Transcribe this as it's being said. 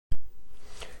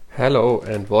Hello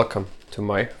and welcome to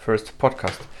my first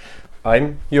podcast.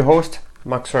 I'm your host,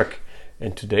 Max Röck,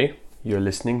 and today you're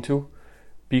listening to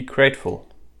Be Grateful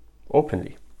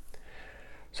Openly.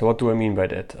 So what do I mean by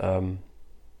that?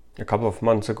 A couple of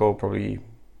months ago, probably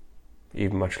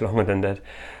even much longer than that,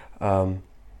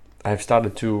 I've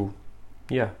started to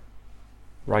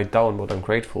write down what I'm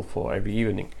grateful for every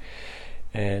evening.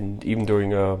 And even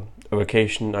during a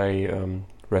vacation, I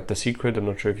read The Secret. I'm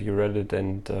not sure if you read it,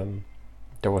 and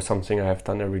there was something I have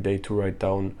done every day to write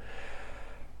down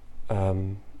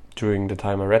during the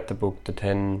time I read the book, the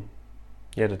 10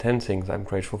 things I'm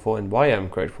grateful for and why I'm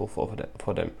grateful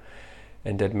for them.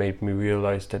 And that made me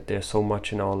realize that there's so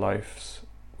much in our lives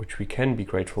which we can be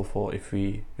grateful for if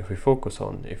we focus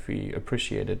on, if we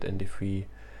appreciate it, and if we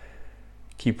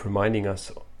keep reminding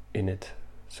us in it.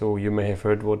 So you may have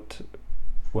heard what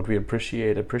we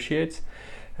appreciate appreciates,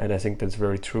 and I think that's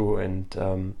very true.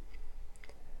 And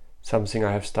something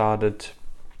I have started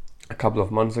a couple of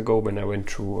months ago when I went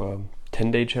through a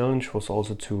 10-day challenge was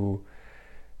also to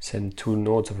send 2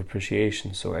 notes of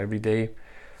appreciation. So every day,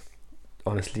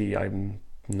 honestly, I'm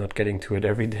not getting to it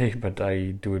every day, but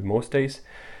I do it most days.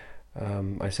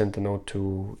 I sent a note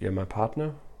to my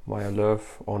partner, why I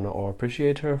love, honor, or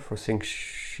appreciate her for things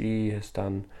she has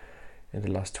done in the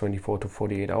last 24 to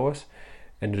 48 hours.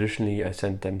 And additionally, I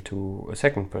sent them to a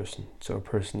second person, so a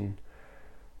person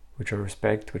which I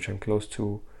respect, which I'm close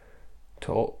to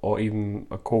or even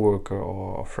a coworker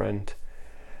or a friend,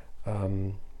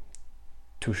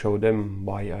 to show them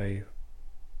why I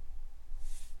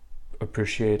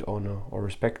appreciate, honor, or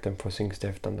respect them for things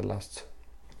they've done the last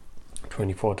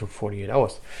 24 to 48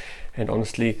 hours. And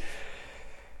honestly,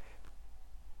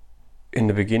 in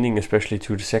the beginning, especially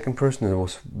to the second person, it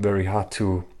was very hard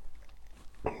to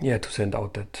send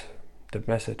out that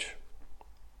message.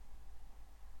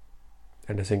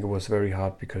 And I think it was very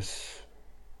hard because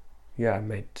I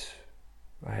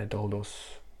had all those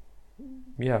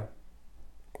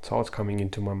thoughts coming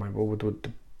into my mind. What would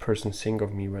the person think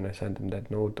of me when I sent them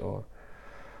that note, or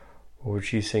what would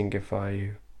she think if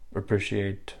I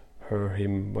appreciate her,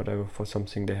 him, whatever, for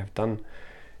something they have done?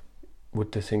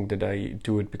 Would they think that I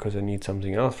do it because I need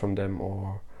something else from them,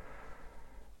 or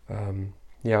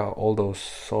all those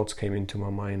thoughts came into my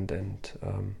mind, and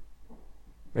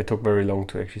it took very long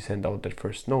to actually send out that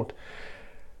first note.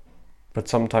 But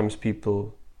sometimes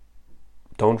people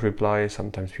don't reply,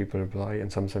 sometimes people reply,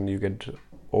 and sometimes you get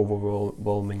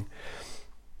overwhelming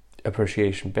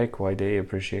appreciation back, why they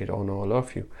appreciate, honor, or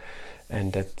love you.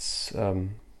 And that's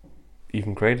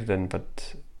even greater than,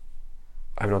 but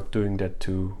I'm not doing that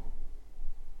to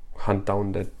hunt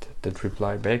down that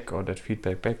reply back or that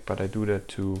feedback back, but I do that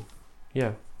to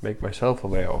make myself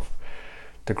aware of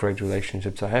the great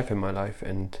relationships I have in my life,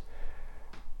 and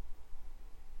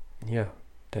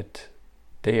that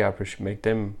they make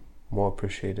them more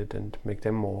appreciated and make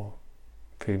them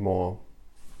feel more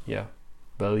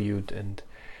valued, and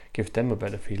give them a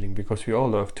better feeling, because we all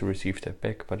love to receive that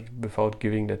back, but without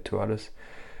giving that to others,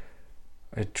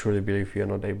 I truly believe we are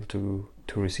not able to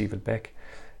receive it back.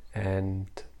 And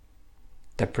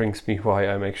that brings me why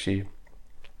I'm actually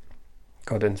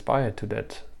got inspired to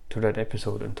that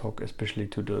episode and talk especially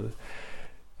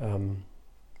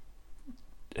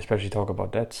talk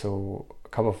about that. So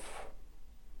I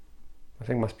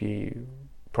think must be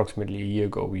approximately a year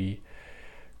ago, we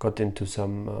got into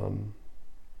some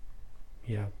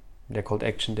they're called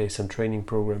action days, some training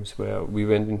programs where we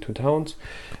went into towns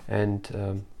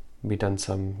and we done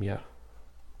some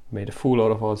made a fool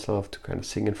out of ourselves to kind of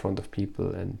sing in front of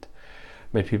people and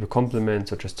made people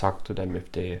compliments, or just talk to them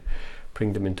if they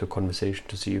bring them into a conversation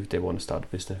to see if they want to start a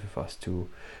business with us, to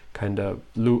kind of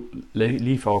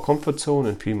leave our comfort zone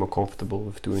and feel more comfortable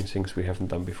with doing things we haven't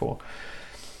done before.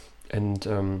 And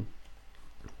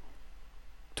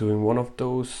during one of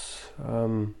those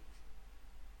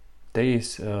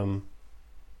days, I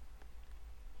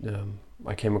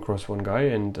came across one guy,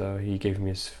 and he gave me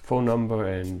his phone number,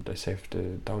 and I saved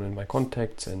it down in my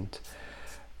contacts, and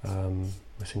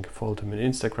I think I followed him on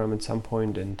Instagram at some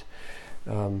point, and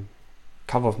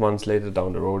couple of months later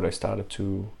down the road, I started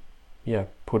to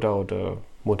put out a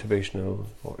motivational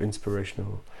or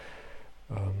inspirational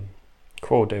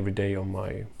quote every day on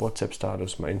my WhatsApp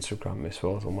status, my Instagram, as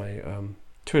well as on my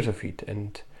Twitter feed.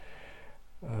 And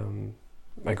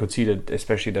I could see that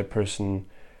especially that person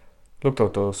looked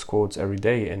at those quotes every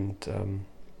day, and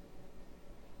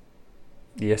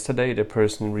yesterday the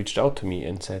person reached out to me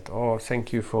and said, "Oh,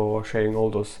 thank you for sharing all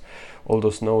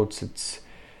those notes.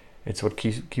 It's what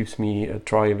keeps me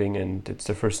driving, and it's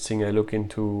the first thing I look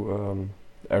into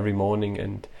every morning."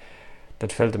 And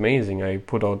that felt amazing. I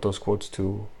put out those quotes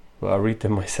to I read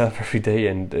them myself every day,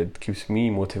 and it keeps me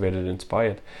motivated and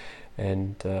inspired.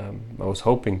 And I was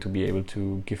hoping to be able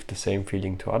to give the same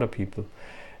feeling to other people,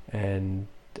 and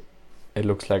it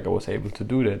looks like I was able to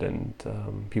do that. And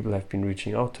people have been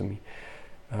reaching out to me,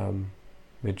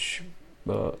 which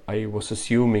I was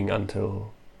assuming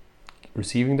until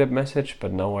receiving that message,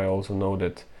 but now I also know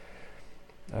that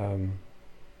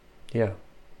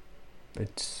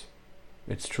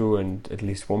it's true, and at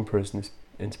least one person is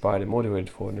inspired and motivated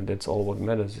for it, and that's all what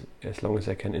matters. As long as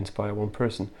I can inspire one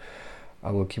person,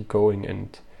 I will keep going,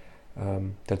 and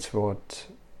that's what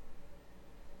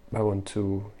I want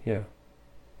to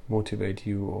motivate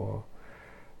you or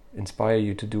inspire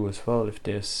you to do as well. If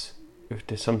there's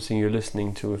something you're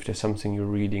listening to, if there's something you're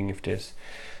reading, if there's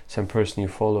some person you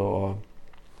follow or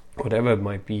whatever it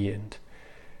might be, and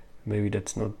maybe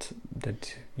that's not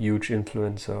that huge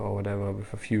influencer or whatever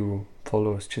with a few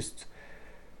followers, just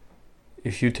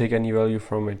if you take any value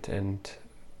from it, and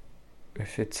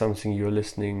if it's something you're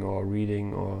listening or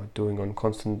reading or doing on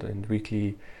constant and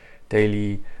weekly,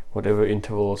 daily, whatever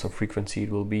intervals or frequency it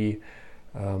will be,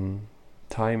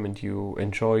 time, and you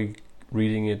enjoy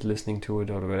reading it, listening to it,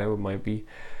 or whatever it might be,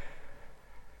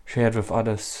 share it with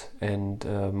others, and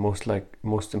most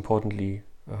importantly,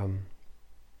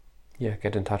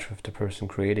 get in touch with the person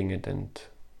creating it and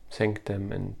thank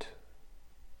them, and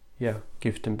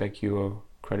give them back your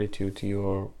gratitude,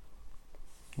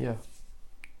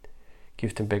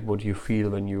 give them back what you feel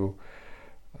when you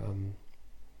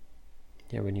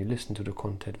when you listen to the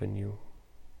content, when you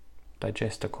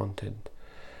digest the content.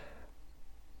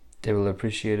 They will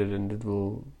appreciate it, and it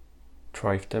will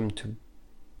drive them to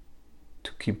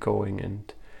keep going.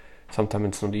 And sometimes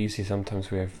it's not easy,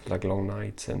 sometimes we have like long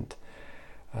nights and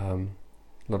a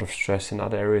lot of stress in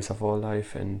other areas of our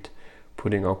life, and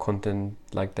putting our content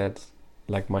like that,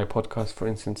 like my podcast for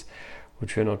instance,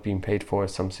 which we're not being paid for,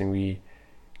 is something we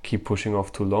keep pushing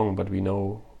off too long, but we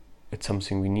know it's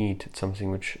something we need. It's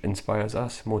something which inspires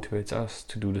us, motivates us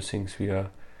to do the things we're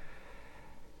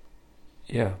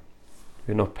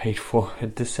not paid for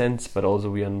in this sense, but also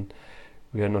we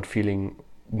are not feeling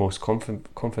most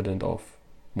confident of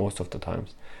most of the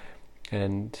times.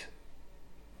 And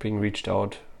being reached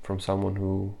out from someone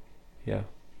who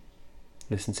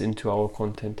listens into our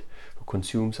content, who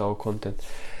consumes our content,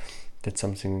 that's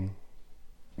something,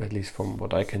 at least from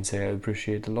what I can say, I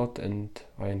appreciate a lot and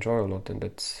I enjoy a lot. And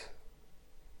that's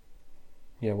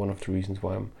one of the reasons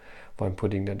why I'm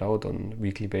putting that out on a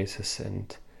weekly basis.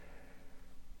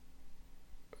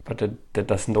 But that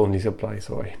doesn't only apply,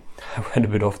 so I went a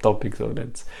bit off topic. So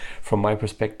that's from my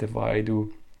perspective why I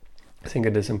do think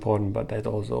it is important, but that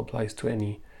also applies to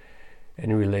any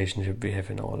relationship we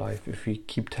have in our life. If we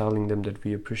keep telling them that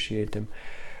we appreciate them,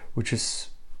 which is,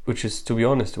 to be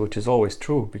honest, which is always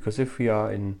true, because if we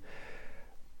are in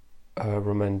a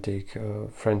romantic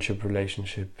friendship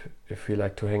relationship, if we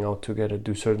like to hang out together,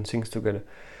 do certain things together,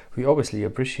 we obviously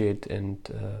appreciate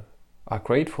and are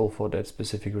grateful for that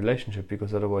specific relationship,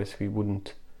 because otherwise we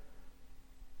wouldn't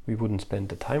spend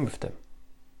the time with them.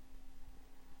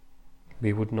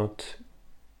 We would not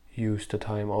use the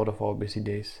time out of our busy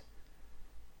days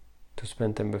to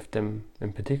spend them with them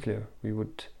in particular. We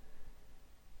would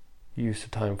use the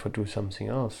time for do something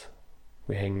else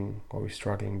we're hanging or we're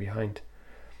struggling behind.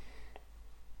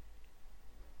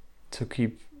 So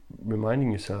keep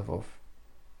reminding yourself of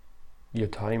your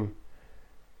time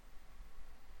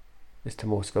is the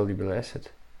most valuable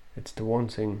asset. It's the one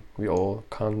thing we all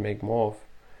can't make more of.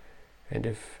 And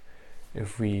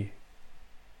if we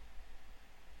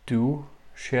do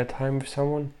share time with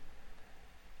someone,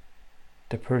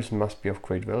 the person must be of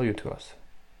great value to us.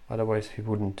 Otherwise we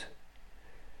wouldn't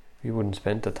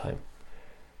spend the time.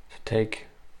 So take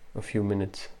a few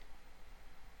minutes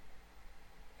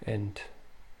and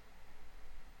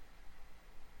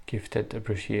give that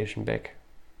appreciation back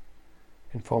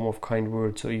in form of kind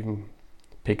words, or even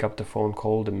pick up the phone,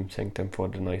 call them, thank them for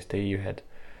the nice day you had,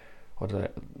 or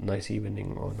the nice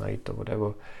evening or night, or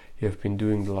whatever you have been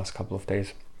doing the last couple of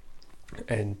days,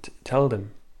 and tell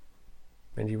them.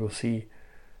 And you will see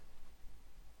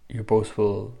you both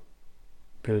will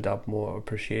build up more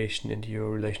appreciation, and your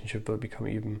relationship will become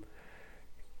even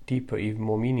deeper, even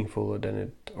more meaningful than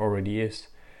it already is.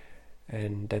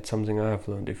 And that's something I have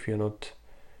learned. If you're not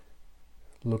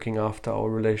looking after our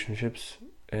relationships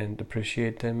and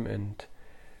appreciate them and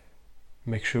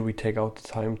make sure we take out the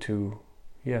time to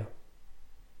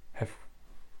have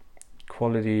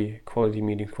quality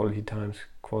meetings, quality times,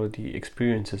 quality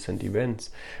experiences and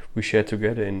events we share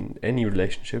together in any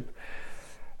relationship,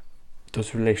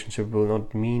 those relationships will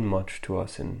not mean much to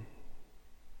us in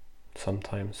some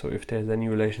time. So if there's any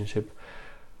relationship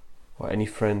or any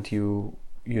friend you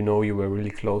know you were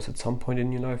really close at some point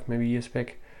in your life, maybe years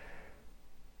back,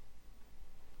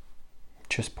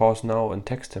 just pause now and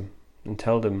text them and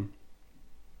tell them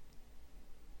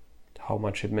how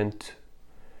much it meant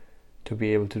to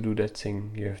be able to do that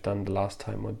thing you have done the last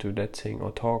time, or do that thing,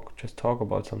 or just talk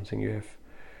about something you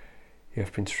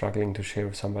have been struggling to share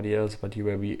with somebody else, but you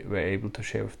were able to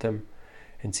share with them,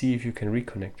 and see if you can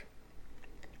reconnect.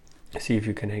 See if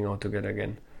you can hang out together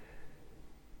again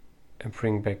and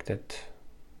bring back that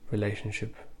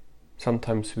relationship.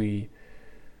 Sometimes we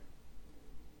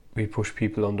push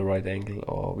people on the right angle,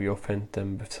 or we offend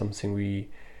them with something we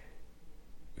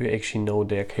actually know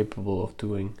they are capable of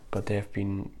doing, but they have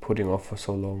been putting off for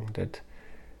so long that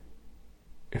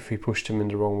if we push them in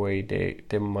the wrong way,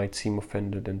 they might seem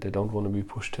offended and they don't want to be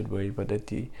pushed that way. But at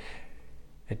the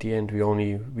end, we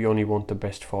only want the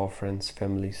best for our friends,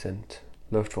 families, and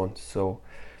loved ones. So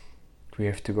we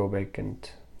have to go back and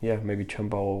maybe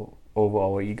jump over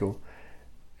our ego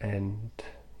and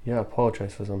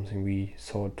apologize for something we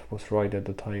thought was right at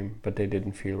the time, but they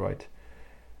didn't feel right,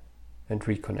 and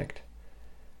reconnect.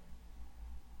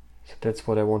 So that's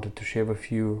what I wanted to share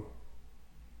with you,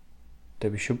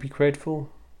 that we should be grateful,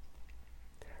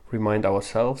 remind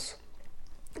ourselves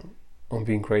on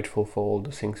being grateful for all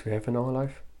the things we have in our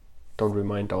life. Don't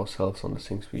remind ourselves on the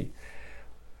things we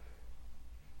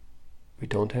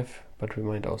don't have, but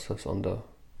remind ourselves on the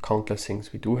countless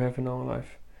things we do have in our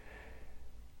life,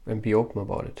 and be open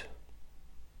about it.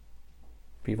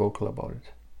 Be vocal about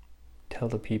it. Tell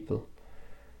the people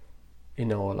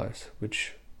in our lives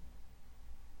which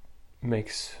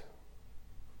makes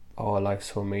our life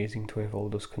so amazing, to have all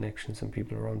those connections and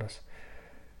people around us.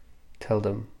 Tell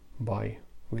them why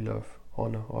we love,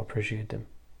 honor, or appreciate them.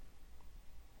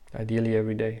 Ideally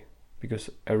every day,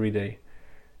 because every day,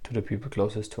 to the people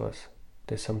closest to us,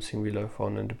 there's something we love,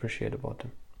 honor, and appreciate about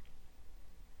them.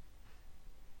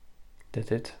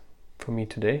 That's it for me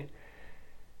today.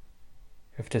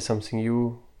 If there's something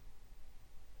you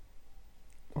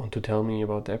want to tell me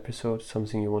about the episode,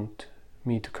 something you want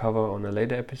me to cover on a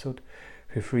later episode,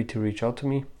 feel free to reach out to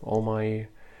me. All my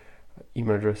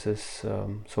email addresses,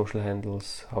 social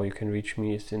handles, how you can reach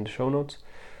me is in the show notes.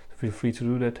 So feel free to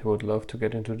do that. I would love to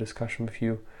get into a discussion with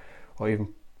you, or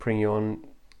even bring you on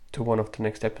to one of the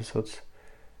next episodes.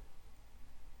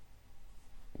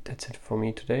 That's it for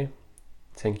me today.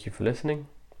 Thank you for listening.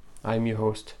 I'm your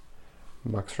host,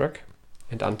 Max Röck,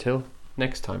 and until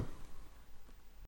next time.